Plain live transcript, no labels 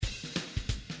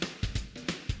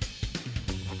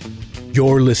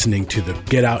You're listening to the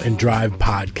Get Out and Drive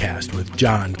podcast with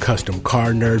John, Custom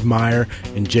Car Nerd Meyer,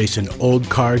 and Jason, Old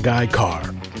Car Guy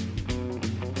Carr.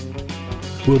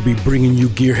 We'll be bringing you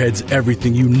gearheads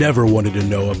everything you never wanted to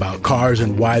know about cars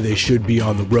and why they should be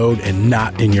on the road and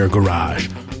not in your garage.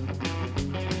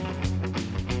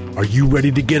 Are you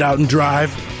ready to get out and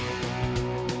drive?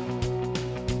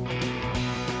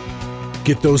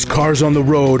 Get those cars on the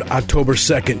road October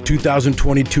 2nd,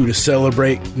 2022 to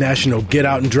celebrate National Get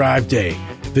Out and Drive Day.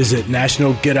 Visit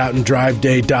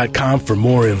nationalgetoutanddriveday.com for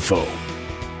more info.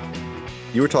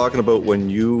 You were talking about when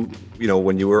you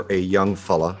were a young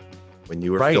fella, when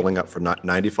you were filling up for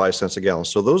 95 cents a gallon.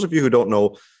 So those of you who don't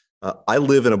know, I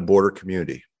live in a border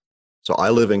community. So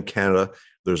I live in Canada.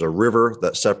 There's a river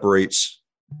that separates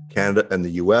Canada and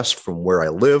the US from where I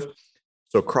live.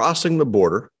 So crossing the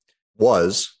border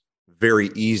was very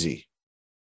easy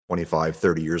 25,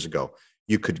 30 years ago.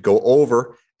 You could go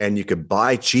over and you could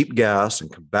buy cheap gas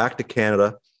and come back to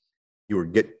Canada. You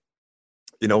would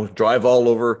drive all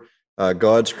over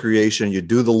God's creation. You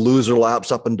do the loser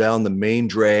laps up and down the main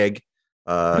drag.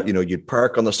 You'd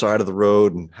park on the side of the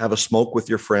road and have a smoke with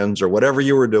your friends or whatever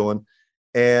you were doing.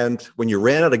 And when you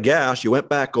ran out of gas, you went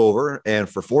back over and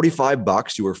for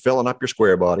 $45, you were filling up your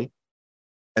square body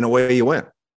and away you went.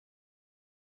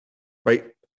 Right.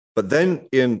 But then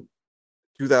in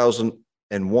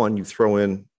 2001, you throw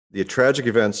in the tragic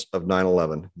events of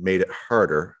 9/11 made it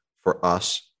harder for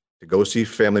us to go see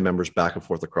family members back and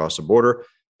forth across the border,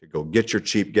 to go get your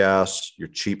cheap gas, your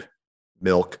cheap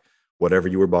milk, whatever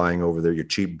you were buying over there, your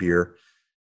cheap beer.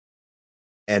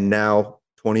 And now,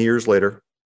 20 years later,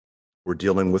 we're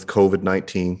dealing with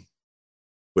COVID-19,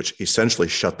 which essentially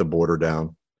shut the border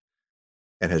down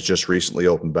and has just recently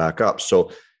opened back up.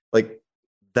 So like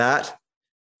that,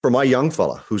 for my young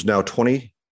fella who's now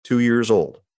 22 years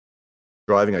old,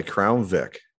 driving a Crown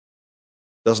Vic,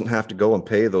 doesn't have to go and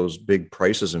pay those big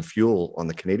prices in fuel on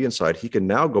the Canadian side. He can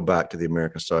now go back to the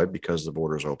American side because the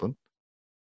border is open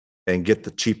and get the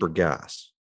cheaper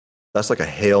gas. That's like a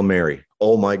Hail Mary.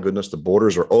 Oh my goodness, the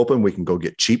borders are open. We can go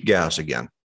get cheap gas again.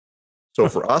 So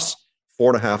for us,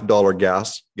 $4.50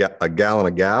 gas, a gallon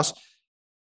of gas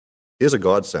is a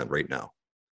godsend right now.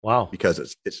 Wow.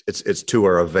 Because it's to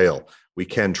our avail. We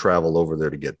can travel over there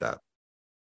to get that.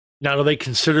 Now, do they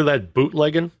consider that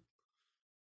bootlegging?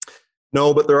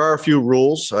 No, but there are a few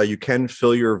rules. You can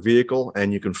fill your vehicle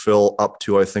and you can fill up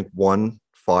to, I think, 1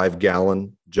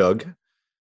 5-gallon jug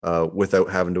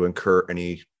without having to incur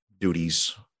any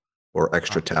duties or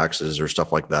extra taxes or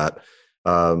stuff like that.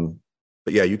 But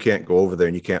yeah, you can't go over there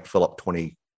and you can't fill up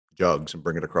 20 jugs and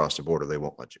bring it across the border. They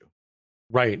won't let you.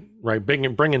 Right.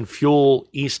 Bringing fuel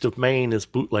east of Maine is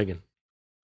bootlegging.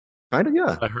 Kind of,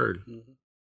 yeah. I heard.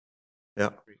 Yeah.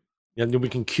 And then we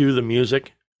can cue the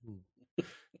music.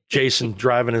 Jason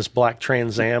driving his black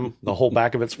Trans Am. The whole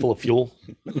back of it's full of fuel.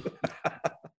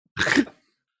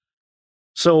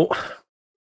 So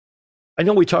I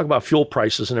know we talk about fuel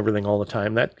prices and everything all the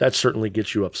time. That certainly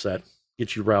gets you upset,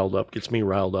 gets you riled up, gets me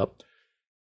riled up.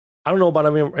 I don't know about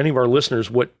any of our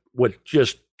listeners what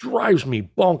just drives me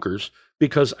bonkers,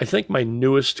 because I think my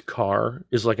newest car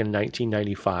is like a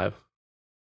 1995,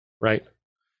 right?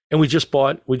 And we just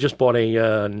bought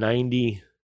a 90.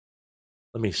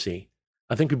 Let me see.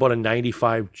 I think we bought a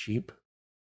 95 Jeep,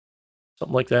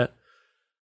 something like that.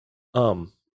 Oh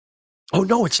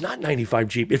no, it's not 95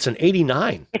 Jeep. It's an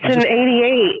 89. It's an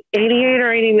 88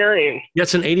 or 89. Yeah,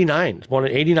 it's an 89. It's an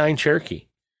 89 Cherokee.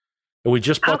 And we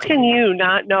just bought. How can you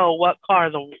not know what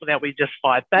car that we just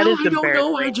bought? That is embarrassing. I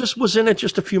don't know. I just was in it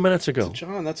just a few minutes ago.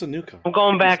 John, that's a new car. I'm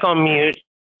going back on mute.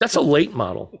 That's a late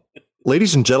model.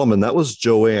 Ladies and gentlemen, that was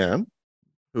Joanne,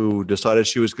 who decided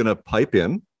she was going to pipe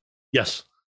in. Yes.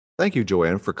 Thank you,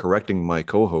 Joanne, for correcting my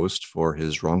co-host for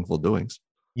his wrongful doings.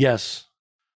 Yes.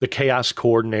 The chaos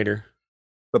coordinator.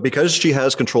 But because she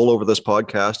has control over this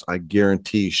podcast, I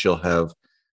guarantee she'll have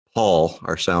Paul,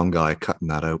 our sound guy, cutting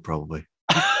that out probably.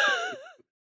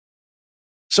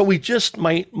 So we just,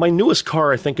 my newest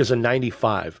car, I think, is a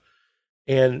 95.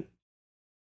 And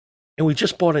we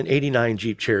just bought an 89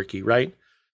 Jeep Cherokee, right?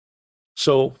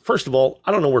 So first of all,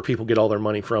 I don't know where people get all their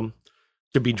money from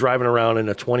to be driving around in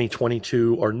a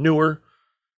 2022 or newer,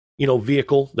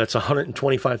 vehicle that's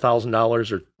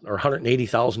 $125,000 or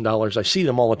 $180,000. I see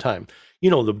them all the time.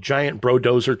 The giant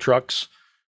Brodozer trucks,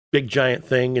 big giant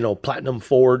thing, Platinum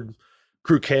Ford,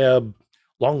 crew cab,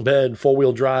 long bed,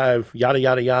 4-wheel drive, yada,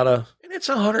 yada, yada. And it's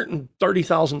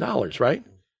 $130,000, right?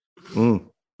 Mm.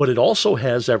 But it also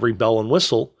has every bell and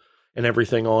whistle and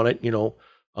everything on it,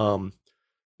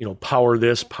 power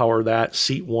this, power that,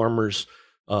 seat warmers,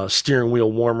 steering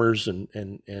wheel warmers and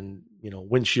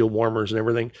windshield warmers and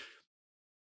everything.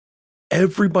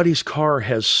 everybody's car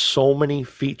has so many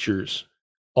features,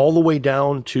 all the way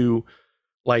down to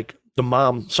like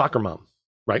the soccer mom,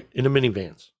 right? In the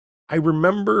minivans. I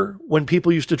remember when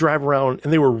people used to drive around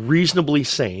and they were reasonably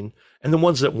sane, and the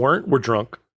ones that weren't were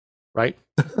drunk, right?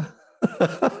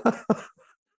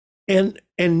 And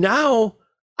now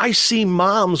I see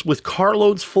moms with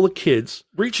carloads full of kids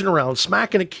reaching around,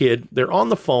 smacking a kid. They're on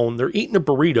the phone. They're eating a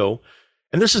burrito.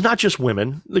 And this is not just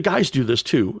women. The guys do this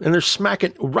too. And they're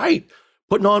smacking, right?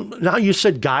 Putting on, now you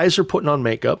said guys are putting on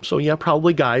makeup. So yeah,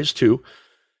 probably guys too.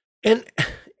 And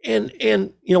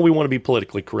we want to be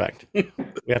politically correct. We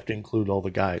have to include all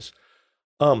the guys.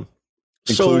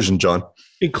 Inclusion, John.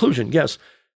 Inclusion, yes.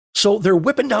 So they're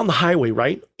whipping down the highway,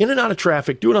 right? In and out of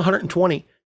traffic, doing 120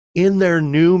 in their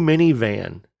new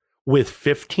minivan with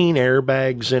 15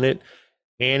 airbags in it,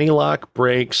 anti-lock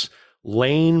brakes,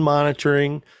 lane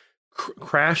monitoring,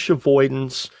 crash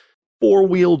avoidance,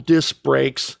 four-wheel disc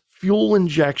brakes, fuel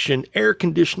injection, air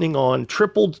conditioning on,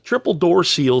 triple door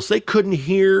seals. They couldn't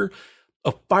hear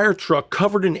a fire truck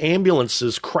covered in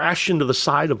ambulances crash into the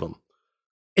side of them.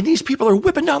 And these people are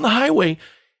whipping down the highway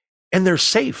and they're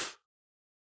safe.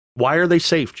 Why are they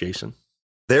safe, Jason?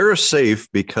 They're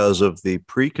safe because of the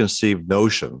preconceived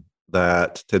notion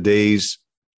that today's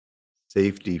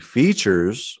safety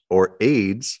features or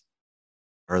aids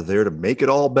are there to make it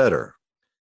all better.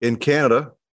 In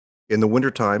Canada, in the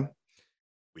wintertime,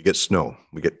 we get snow.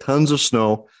 We get tons of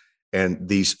snow. And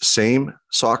these same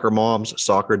soccer moms,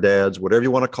 soccer dads, whatever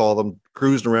you want to call them,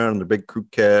 cruising around in their big crew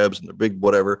cabs and their big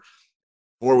whatever,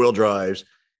 four-wheel drives,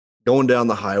 going down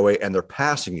the highway, and they're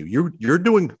passing you. You're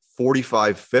doing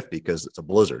 45, 50 because it's a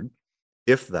blizzard,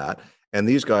 if that. And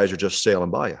these guys are just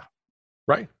sailing by you.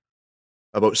 Right.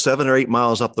 About 7 or 8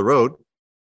 miles up the road,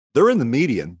 they're in the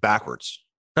median backwards.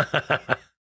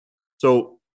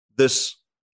 So this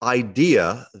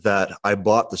idea that I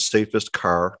bought the safest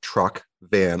car, truck,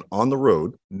 van on the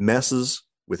road messes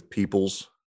with people's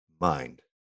mind.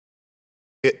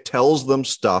 It tells them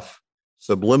stuff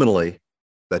subliminally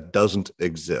that doesn't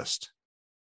exist.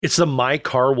 It's the my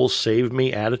car will save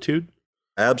me attitude.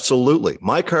 Absolutely.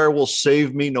 My car will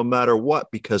save me no matter what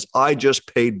because I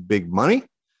just paid big money.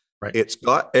 Right. It's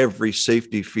got every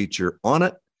safety feature on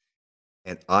it,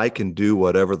 and I can do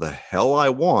whatever the hell I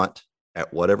want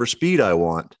at whatever speed I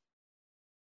want,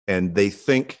 and they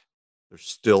think they're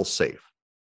still safe.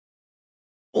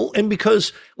 Well, and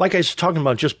because, like I was talking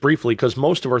about just briefly, because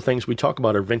most of our things we talk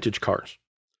about are vintage cars.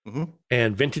 Mm-hmm.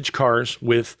 And vintage cars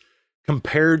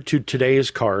compared to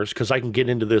today's cars, because I can get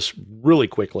into this really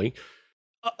quickly,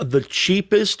 the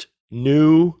cheapest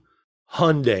new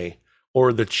Hyundai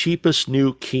or the cheapest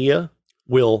new Kia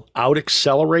will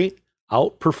out-accelerate,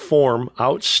 outperform,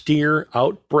 outsteer,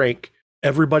 outbrake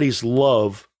everybody's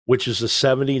love, which is the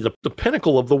 70, the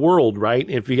pinnacle of the world, right?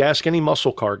 If you ask any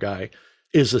muscle car guy,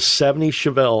 is a 70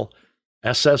 Chevelle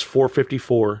SS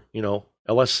 454,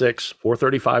 LS6,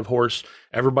 435 horse.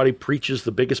 Everybody preaches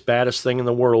the biggest, baddest thing in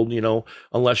the world,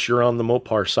 unless you're on the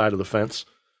Mopar side of the fence.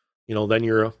 Then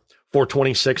you're a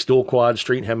 426 dual quad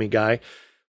street Hemi guy.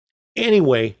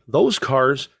 Anyway, those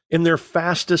cars in their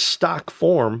fastest stock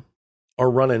form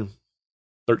are running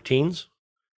 13s.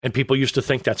 And people used to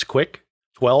think that's quick.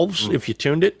 12s if you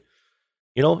tuned it,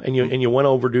 and you went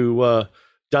over to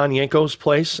Don Yanko's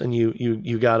place and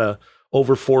you got a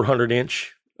over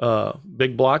 400-inch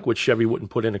big block, which Chevy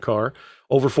wouldn't put in a car,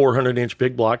 over 400-inch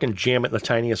big block and jam it in the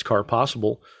tiniest car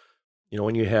possible.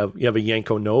 And you have a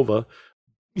Yanko Nova,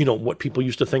 what people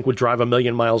used to think would drive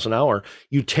 1,000,000 miles an hour.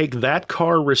 You take that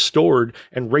car restored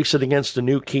and race it against a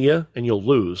new Kia and you'll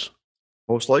lose.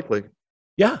 Most likely.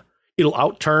 Yeah. It'll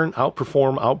outturn,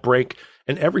 outperform, outbrake,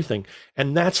 and everything.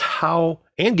 And that's how,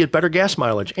 and get better gas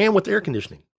mileage and with air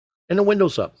conditioning and the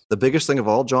windows up. The biggest thing of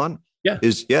all, John,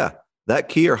 is that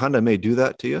Kia or Hyundai may do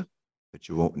that to you, but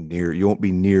you won't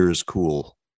be near as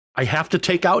cool. I have to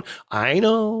take out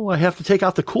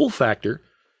the cool factor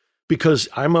because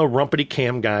I'm a rumpity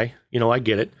cam guy. I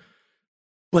get it.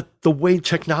 But the way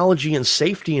technology and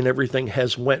safety and everything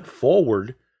has went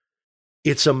forward,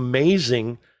 it's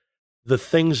amazing the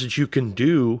things that you can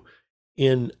do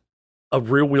in a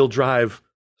rear-wheel drive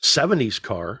 70s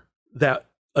car that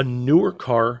a newer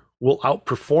car will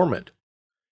outperform it.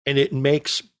 And it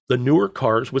makes the newer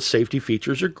cars with safety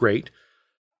features are great.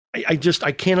 I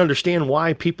can't understand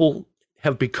why people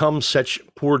have become such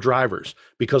poor drivers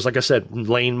because, like I said,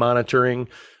 lane monitoring,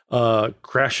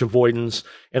 crash avoidance,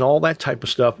 and all that type of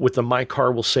stuff with the my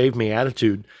car will save me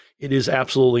attitude. It is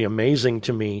absolutely amazing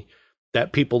to me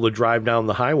that people that drive down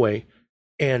the highway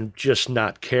and just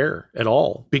not care at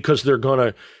all because they're going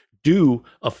to do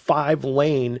a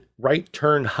 5-lane right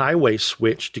turn highway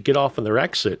switch to get off on their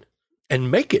exit. and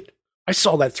make it. I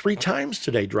saw that 3 times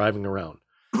today driving around.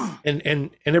 And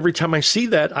every time I see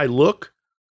that, I look,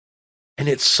 and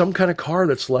it's some kind of car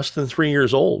that's less than 3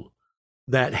 years old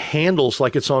that handles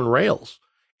like it's on rails,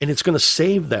 and it's going to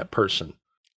save that person.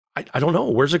 I don't know.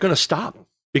 Where's it going to stop?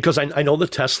 Because I know the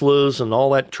Teslas and all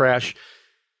that trash,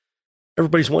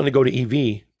 everybody's wanting to go to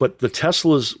EV, but the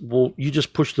Teslas you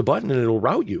just push the button and it'll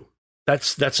route you.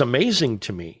 That's amazing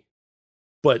to me.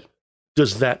 But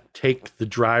does that take the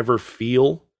driver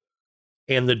feel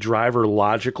and the driver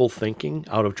logical thinking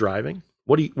out of driving?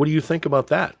 What do you think about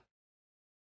that?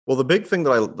 Well, the big thing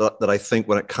that I think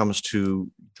when it comes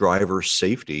to driver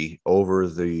safety over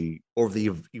the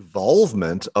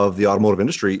evolvement of the automotive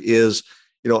industry is,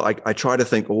 I try to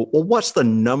think, well, what's the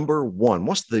number one?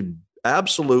 What's the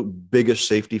absolute biggest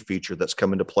safety feature that's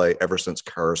come into play ever since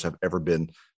cars have ever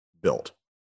been built?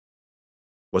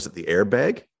 Was it the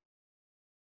airbag?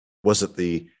 Was it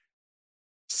the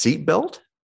seat belt?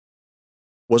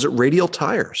 Was it radial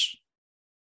tires?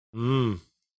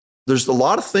 There's a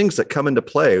lot of things that come into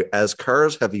play as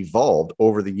cars have evolved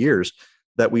over the years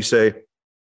that we say,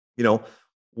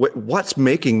 what's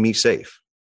making me safe?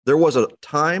 There was a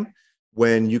time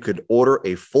when you could order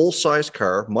a full-size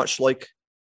car, much like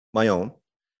my own,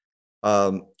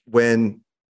 when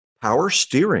power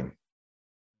steering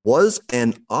was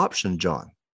an option,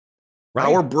 John. Right.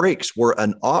 Power brakes were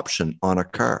an option on a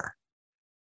car.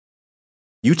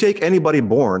 You take anybody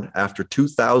born after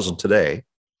 2000 today,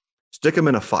 stick them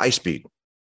in a 5-speed,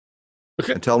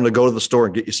 and tell them to go to the store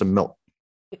and get you some milk.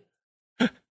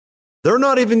 They're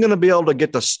not even going to be able to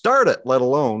get to start it, let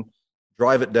alone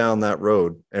drive it down that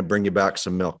road and bring you back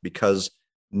some milk, because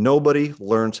nobody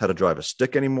learns how to drive a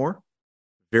stick anymore.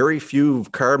 Very few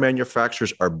car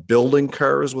manufacturers are building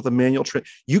cars with a manual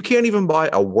transmission. You can't even buy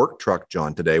a work truck,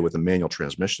 John, today with a manual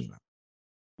transmission.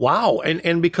 Wow.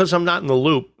 And because I'm not in the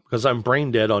loop, because I'm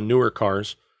brain dead on newer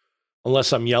cars,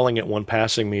 unless I'm yelling at one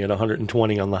passing me at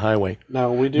 120 on the highway.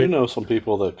 Now, we do know some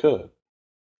people that could.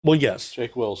 Well, yes.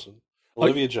 Jake Wilson,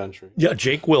 Olivia Gentry. Yeah,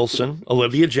 Jake Wilson,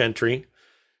 Olivia Gentry.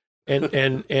 And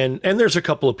there's a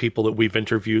couple of people that we've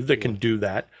interviewed that can do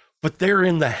that, but they're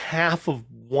in the half of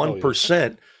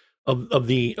 1% of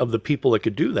the people that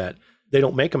could do that. They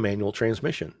don't make a manual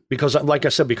transmission because, like I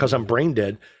said, because I'm brain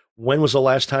dead. When was the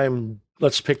last time,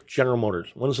 let's pick General Motors.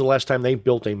 When was the last time they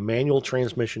built a manual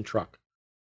transmission truck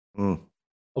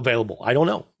available? I don't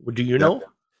know. Do you know?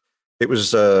 It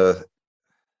was,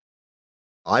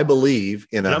 I believe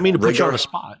in I don't mean to put you on the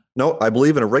spot. No, I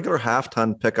believe in a regular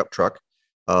half-ton pickup truck.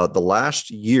 The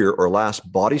last year or last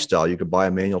body style you could buy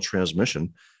a manual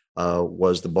transmission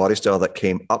was the body style that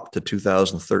came up to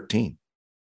 2013.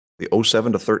 The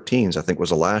 07 to 13s, I think,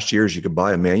 was the last years you could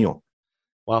buy a manual.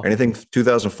 Wow. Anything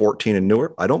 2014 and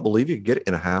newer, I don't believe you could get it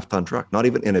in a half-ton truck, not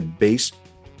even in a base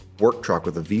work truck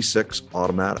with a V6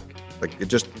 automatic.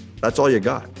 That's all you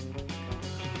got.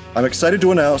 I'm excited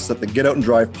to announce that the Get Out and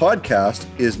Drive podcast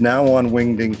is now on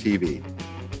Wingding TV.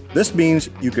 This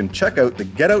means you can check out the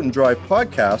Get Out and Drive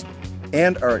podcast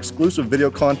and our exclusive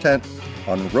video content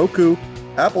on Roku,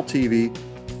 Apple TV,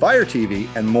 Fire TV,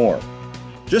 and more.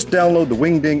 Just download the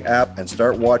Wingding app and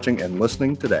start watching and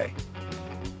listening today.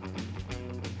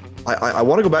 I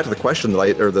want to go back to the question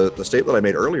the statement I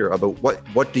made earlier about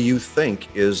what do you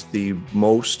think is the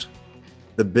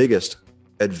biggest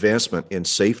advancement in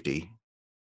safety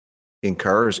in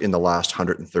cars in the last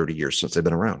 130 years since they've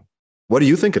been around? What do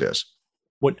you think it is?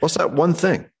 What's that one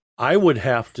thing? I would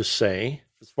have to say,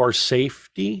 as far as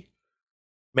safety,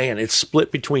 man, it's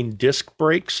split between disc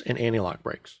brakes and anti-lock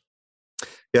brakes.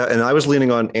 Yeah, and I was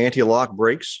leaning on anti-lock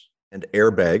brakes and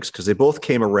airbags because they both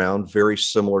came around very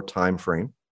similar time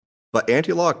frame. But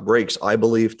anti-lock brakes, I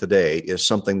believe today, is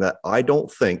something that I don't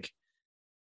think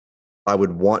I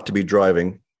would want to be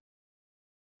driving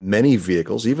many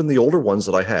vehicles, even the older ones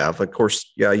that I have. Of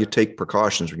course, yeah, you take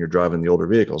precautions when you're driving the older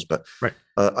vehicles, but right.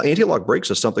 Anti-lock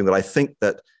brakes is something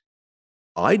that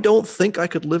I don't think I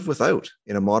could live without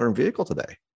in a modern vehicle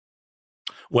today.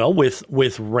 Well,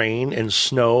 with rain and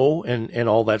snow and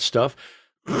all that stuff,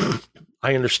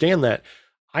 I understand that.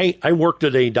 I worked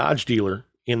at a Dodge dealer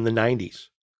in the 90s,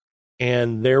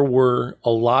 and there were a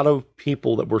lot of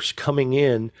people that were coming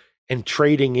in and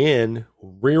trading in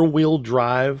rear-wheel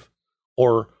drive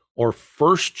or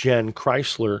first-gen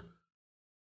Chrysler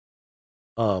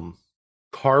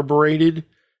carbureted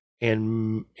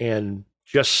and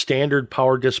just standard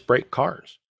power disc brake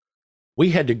cars.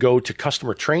 We had to go to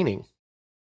customer training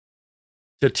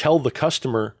to tell the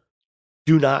customer,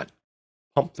 do not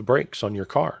pump the brakes on your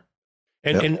car.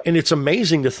 And it's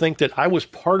amazing to think that I was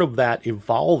part of that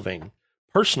evolving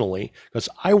personally, because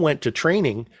I went to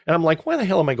training and I'm like, why the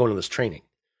hell am I going to this training?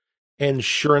 And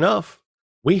sure enough,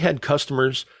 we had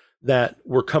customers that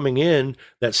were coming in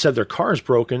that said their car is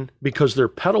broken because their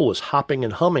pedal was hopping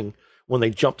and humming when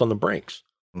they jumped on the brakes.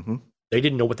 Mm-hmm. They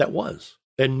didn't know what that was.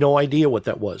 They had no idea what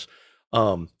that was.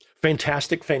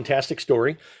 Fantastic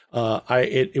story.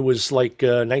 It was like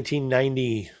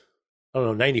 1990, I don't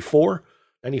know, 94,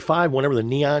 95, whenever the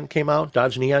Neon came out,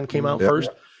 Dodge Neon came out first.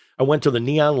 I went to the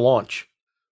Neon launch.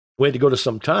 We had to go to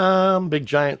some big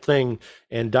giant thing,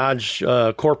 and Dodge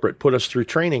corporate put us through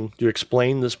training to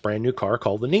explain this brand new car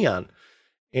called the Neon.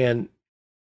 And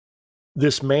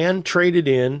this man traded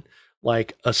in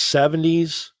like a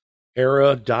 70s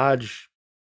era Dodge,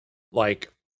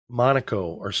 like Monaco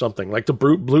or something, like the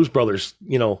Blues Brothers,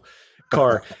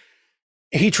 car.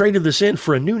 He traded this in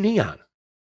for a new Neon,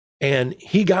 and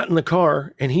he got in the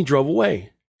car and he drove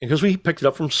away because we picked it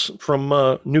up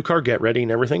from New Car Get Ready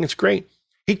and everything. It's great.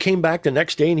 He came back the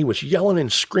next day and he was yelling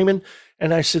and screaming.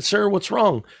 And I said, "Sir, what's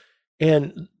wrong?"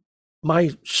 And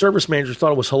my service manager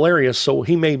thought it was hilarious, so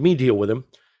he made me deal with him.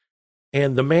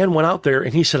 And the man went out there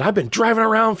and he said, "I've been driving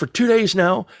around for 2 days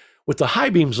now with the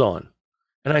high beams on."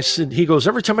 And I said, he goes,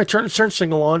 "Every time I turn the turn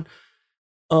signal on,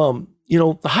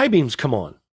 the high beams come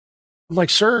on." I'm like,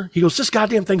 "Sir," he goes, "this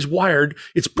goddamn thing's wired.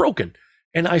 It's broken."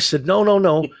 And I said, no.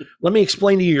 Let me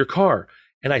explain to you your car.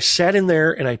 And I sat in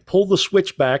there and I pulled the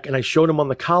switch back and I showed him on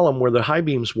the column where the high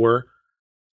beams were.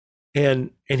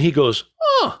 And he goes,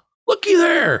 "Oh, looky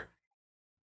there."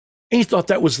 And he thought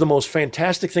that was the most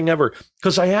fantastic thing ever,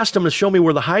 because I asked him to show me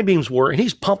where the high beams were, and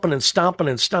he's pumping and stomping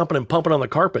and stomping and pumping on the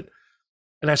carpet.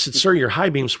 And I said, "Sir, your high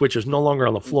beam switch is no longer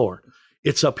on the floor.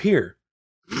 It's up here."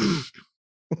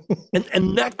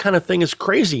 and that kind of thing is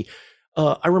crazy.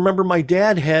 I remember my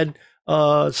dad had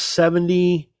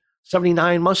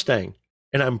 79 Mustang,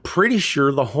 and I'm pretty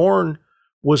sure the horn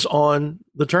was on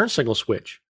the turn signal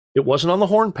switch. It wasn't on the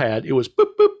horn pad. It was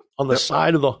boop, boop on the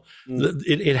side of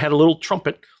it had a little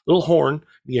trumpet, little horn.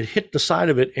 You hit the side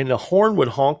of it, and the horn would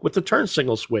honk with the turn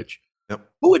signal switch.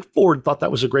 Yep. Who at Ford thought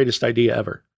that was the greatest idea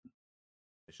ever?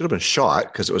 It should have been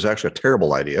shot because it was actually a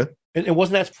terrible idea. And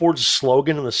wasn't that Ford's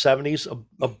slogan in the 70s?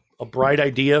 A bright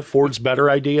idea, Ford's better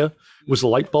idea was the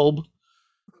light bulb.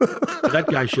 That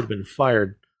guy should have been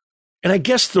fired. And I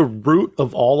guess the root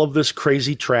of all of this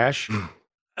crazy trash,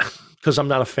 because I'm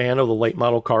not a fan of the late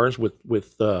model cars with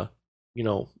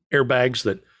airbags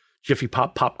that Jiffy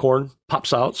Pop popcorn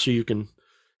pops out so you can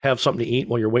have something to eat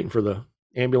while you're waiting for the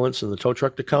ambulance and the tow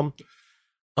truck to come.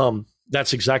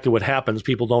 That's exactly what happens.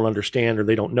 People don't understand, or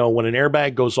they don't know. When an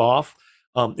airbag goes off,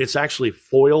 it's actually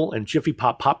foil, and Jiffy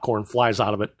Pop popcorn flies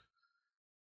out of it.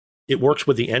 It works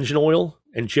with the engine oil,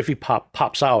 and Jiffy Pop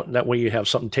pops out, and that way you have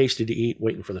something tasty to eat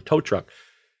waiting for the tow truck.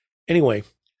 Anyway.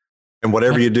 And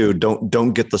whatever you do,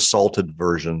 don't get the salted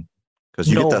version, because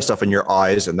you get that stuff in your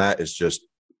eyes, and that is just...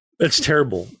 It's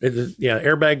terrible.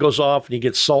 Airbag goes off, and you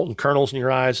get salt and kernels in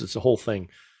your eyes. It's the whole thing.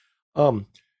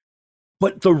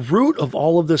 But the root of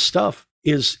all of this stuff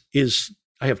is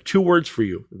I have two words for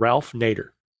you: Ralph Nader.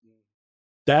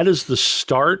 That is the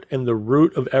start and the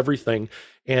root of everything.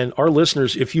 And our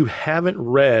listeners, if you haven't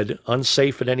read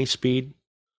Unsafe at Any Speed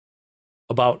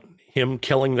about him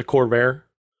killing the Corvair,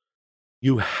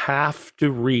 you have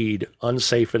to read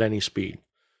Unsafe at Any Speed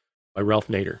by Ralph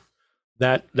Nader.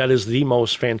 That is the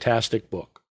most fantastic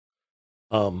book.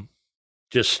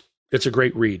 It's a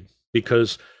great read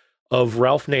because of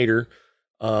Ralph Nader.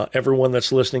 Everyone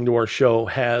that's listening to our show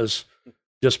has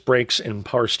disc brakes and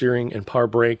power steering and power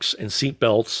brakes and seat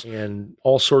belts and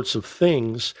all sorts of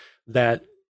things that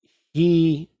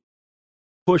he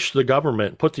pushed the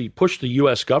government, pushed the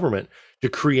U.S. government to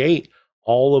create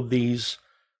all of these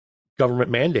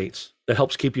government mandates that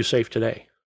helps keep you safe today.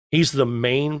 He's the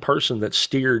main person that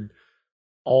steered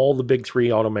all the big three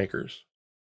automakers.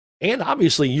 And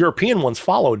obviously European ones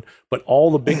followed, but all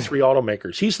the big three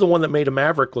automakers. He's the one that made a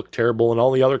Maverick look terrible and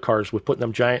all the other cars with putting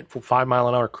them giant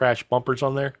 5-mile-an-hour crash bumpers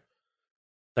on there.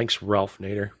 Thanks, Ralph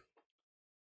Nader.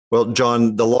 Well,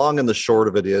 John, the long and the short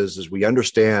of it is we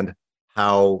understand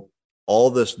how all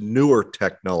this newer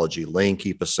technology, lane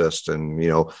keep assist and,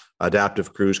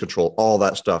 adaptive cruise control, all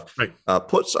that stuff, right,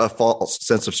 puts a false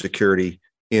sense of security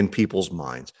in people's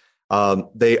minds.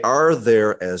 They are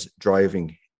there as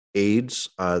driving aids.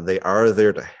 They are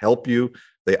there to help you.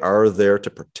 They are there to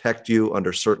protect you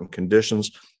under certain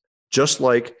conditions. Just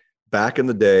like back in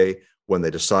the day when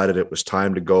they decided it was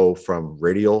time to go from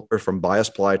radial or from bias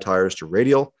ply tires to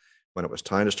radial, when it was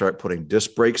time to start putting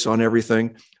disc brakes on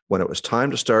everything, when it was time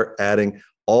to start adding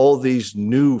all these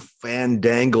new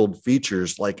fandangled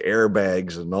features like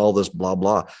airbags and all this blah,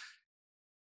 blah.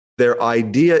 Their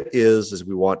idea is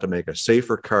we want to make a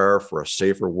safer car for a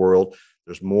safer world.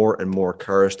 There's more and more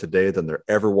cars today than there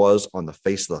ever was on the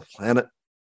face of the planet.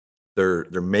 They're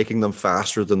making them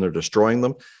faster than they're destroying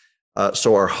them.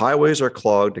 So our highways are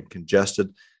clogged and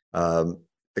congested. The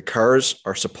cars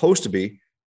are supposed to be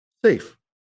safe.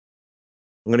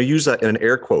 I'm going to use that in an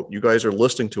air quote. You guys are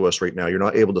listening to us right now. You're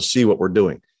not able to see what we're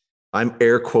doing. I'm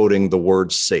air quoting the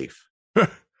word safe. And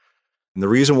the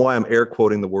reason why I'm air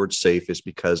quoting the word safe is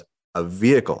because a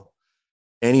vehicle,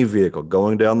 any vehicle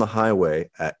going down the highway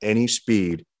at any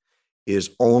speed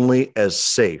is only as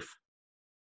safe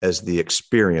as the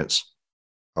experience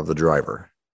of the driver.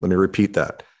 Let me repeat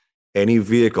that. Any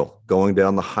vehicle going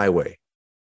down the highway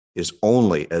is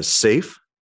only as safe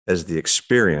as the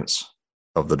experience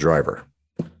of the driver.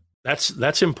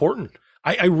 That's important.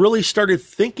 I really started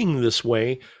thinking this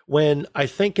way when I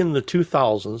think in the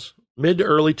 2000s, mid to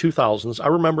early 2000s, I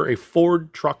remember a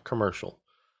Ford truck commercial,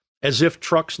 as if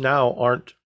trucks now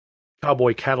aren't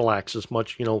cowboy Cadillacs as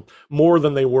much, more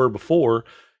than they were before,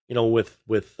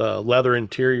 with leather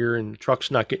interior and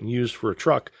trucks not getting used for a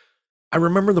truck. I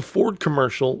remember the Ford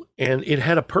commercial, and it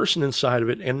had a person inside of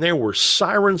it, and there were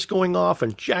sirens going off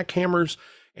and jackhammers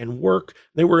and work.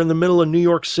 They were in the middle of New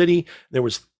York City. There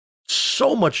was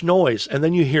so much noise, and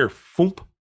then you hear foomp,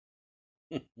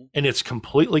 and it's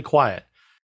completely quiet.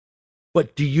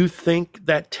 But do you think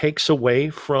that takes away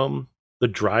from the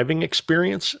driving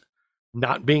experience,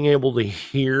 not being able to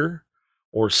hear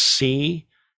or see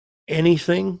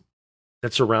anything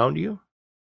that's around you,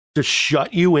 to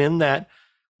shut you in that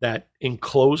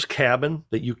enclosed cabin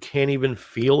that you can't even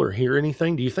feel or hear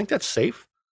anything? Do you think that's safe?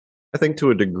 I think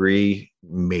to a degree,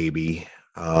 maybe.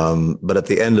 But at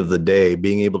the end of the day,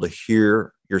 being able to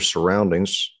hear your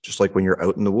surroundings, just like when you're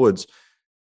out in the woods,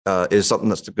 is something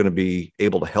that's going to be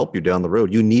able to help you down the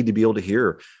road. You need to be able to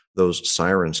hear those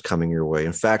sirens coming your way.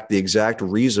 In fact, the exact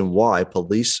reason why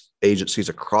police agencies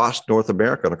across North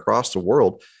America and across the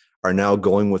world are now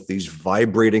going with these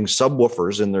vibrating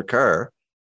subwoofers in their car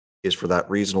is for that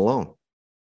reason alone.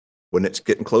 When it's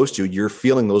getting close to you, you're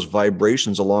feeling those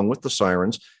vibrations along with the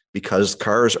sirens, because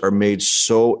cars are made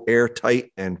so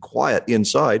airtight and quiet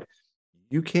inside,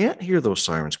 you can't hear those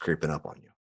sirens creeping up on you.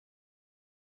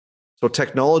 So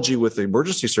technology with the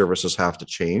emergency services have to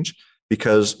change,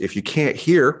 because if you can't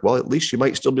hear, well, at least you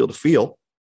might still be able to feel.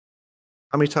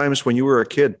 How many times when you were a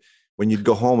kid, when you'd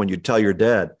go home and you'd tell your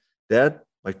dad, "Dad,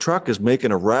 my truck is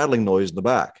making a rattling noise in the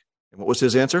back." And what was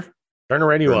his answer? Turn the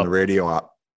radio up. Turn the radio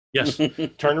up. Yes,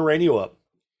 turn the radio up.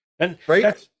 And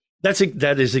right?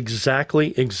 That is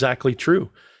exactly true.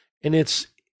 And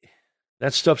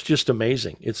that stuff's just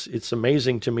amazing. It's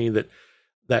amazing to me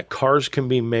that cars can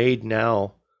be made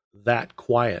now that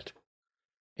quiet.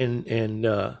 And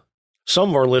some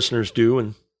of our listeners do,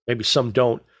 and maybe some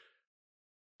don't.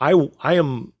 I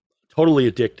am totally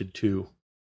addicted to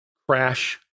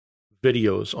crash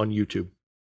videos on YouTube.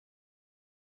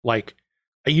 Like,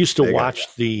 I used to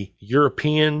watch the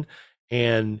European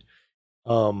and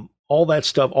all that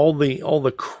stuff, all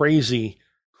the crazy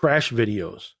crash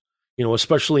videos,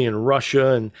 especially in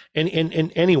Russia and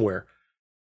anywhere.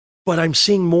 But I'm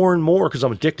seeing more and more, because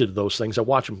I'm addicted to those things. I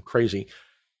watch them crazy.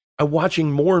 I'm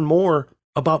watching more and more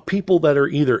about people that are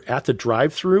either at the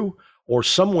drive-through or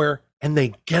somewhere, and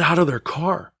they get out of their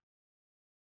car,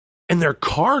 and their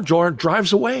car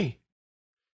drives away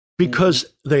because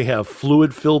they have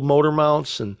fluid-filled motor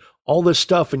mounts and all this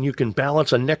stuff, and you can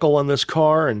balance a nickel on this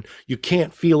car, and you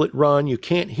can't feel it run, you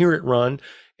can't hear it run.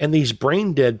 And these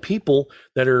brain-dead people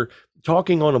that are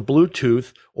talking on a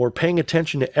Bluetooth or paying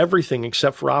attention to everything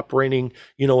except for operating,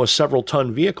 a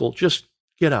several-ton vehicle, just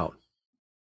get out.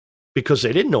 Because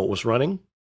they didn't know it was running.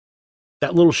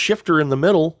 That little shifter in the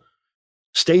middle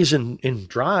stays in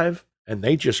drive, and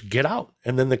they just get out,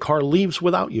 and then the car leaves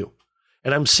without you.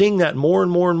 And I'm seeing that more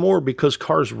and more and more, because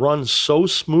cars run so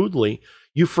smoothly,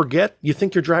 you forget, you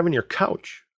think you're driving your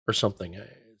couch or something.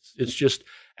 It's just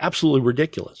absolutely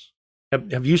ridiculous.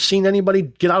 Have you seen anybody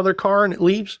get out of their car and it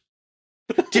leaves?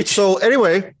 So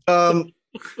anyway, some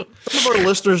of our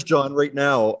listeners, John, right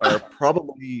now are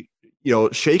probably,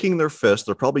 shaking their fists.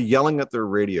 They're probably yelling at their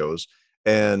radios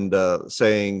and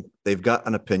saying they've got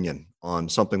an opinion on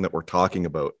something that we're talking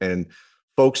about. And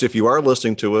folks, if you are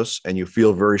listening to us and you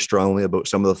feel very strongly about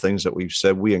some of the things that we've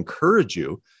said, we encourage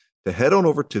you to head on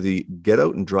over to the Get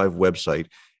Out and Drive website.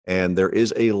 And there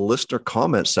is a listener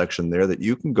comment section there that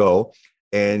you can go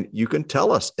and you can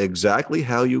tell us exactly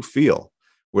how you feel,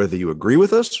 whether you agree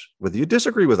with us, whether you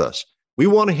disagree with us. We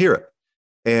want to hear it.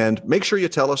 And make sure you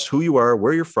tell us who you are,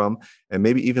 where you're from, and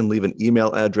maybe even leave an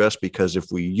email address, because if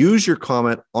we use your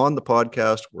comment on the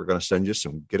podcast, we're going to send you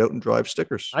some Get Out and Drive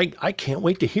stickers. I can't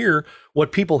wait to hear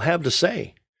what people have to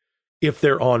say. if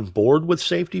they're on board with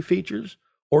safety features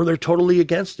or they're totally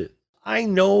against it. I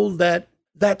know that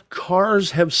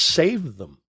cars have saved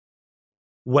them,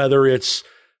 whether it's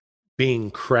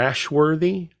being crash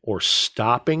worthy or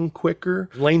stopping quicker,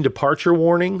 lane departure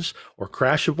warnings or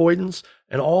crash avoidance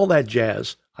and all that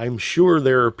jazz. I'm sure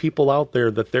there are people out there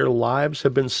that their lives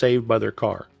have been saved by their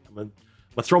car. I'm going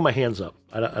to throw my hands up.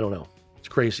 I don't know. It's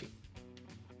crazy.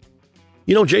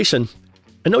 You know, Jason,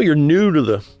 I know you're new to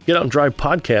the Get Out and Drive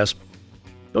podcast.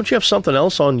 Don't you have something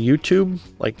else on YouTube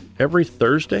like every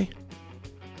Thursday?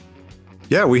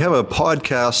 Yeah, we have a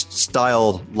podcast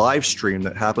style live stream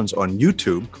that happens on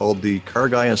YouTube called the Car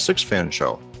Guy and Six Fan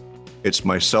Show. It's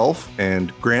myself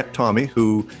and Grant Tommy,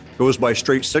 who goes by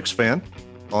Straight Six Fan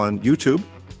on YouTube.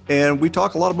 And we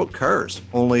talk a lot about cars,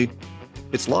 only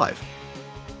it's live.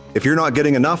 If you're not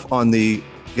getting enough on the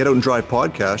Get Out and Drive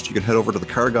podcast, you can head over to the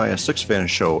Car Guy and Six Fan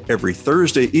Show every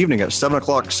Thursday evening at 7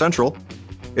 o'clock Central.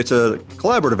 It's a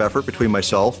collaborative effort between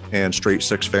myself and Straight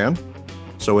Six Fan.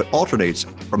 So it alternates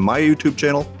from my YouTube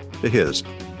channel to his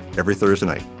every Thursday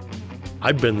night.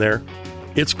 I've been there.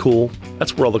 It's cool.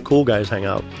 That's where all the cool guys hang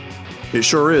out. It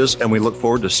sure is, and we look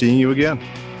forward to seeing you again.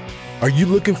 Are you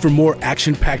looking for more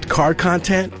action-packed car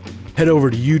content? Head over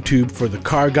to YouTube for the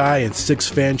Car Guy and Six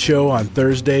Fan Show on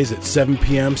Thursdays at 7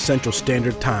 p.m. Central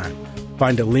Standard Time.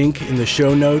 Find a link in the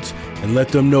show notes and let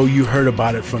them know you heard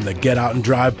about it from the Get Out and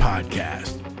Drive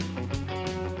podcast.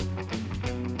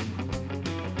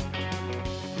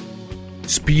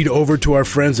 Speed over to our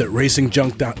friends at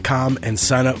RacingJunk.com and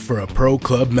sign up for a Pro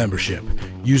Club membership.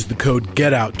 Use the code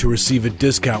GETOUT to receive a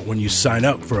discount when you sign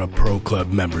up for a Pro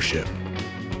Club membership.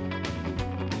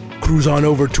 Cruise on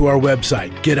over to our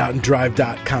website,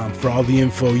 getoutanddrive.com, for all the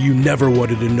info you never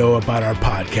wanted to know about our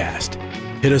podcast.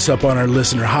 Hit us up on our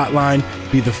listener hotline,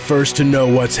 be the first to know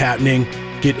what's happening,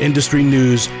 get industry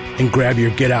news, and grab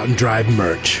your Get Out and Drive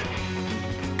merch.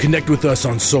 Connect with us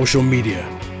on social media.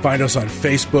 Find us on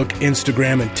Facebook,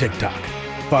 Instagram, and TikTok.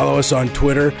 Follow us on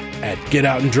Twitter at Get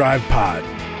Out and Drive Pod.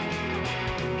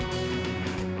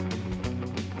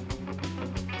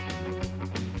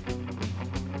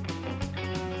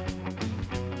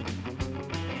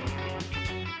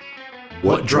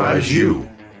 What drives you?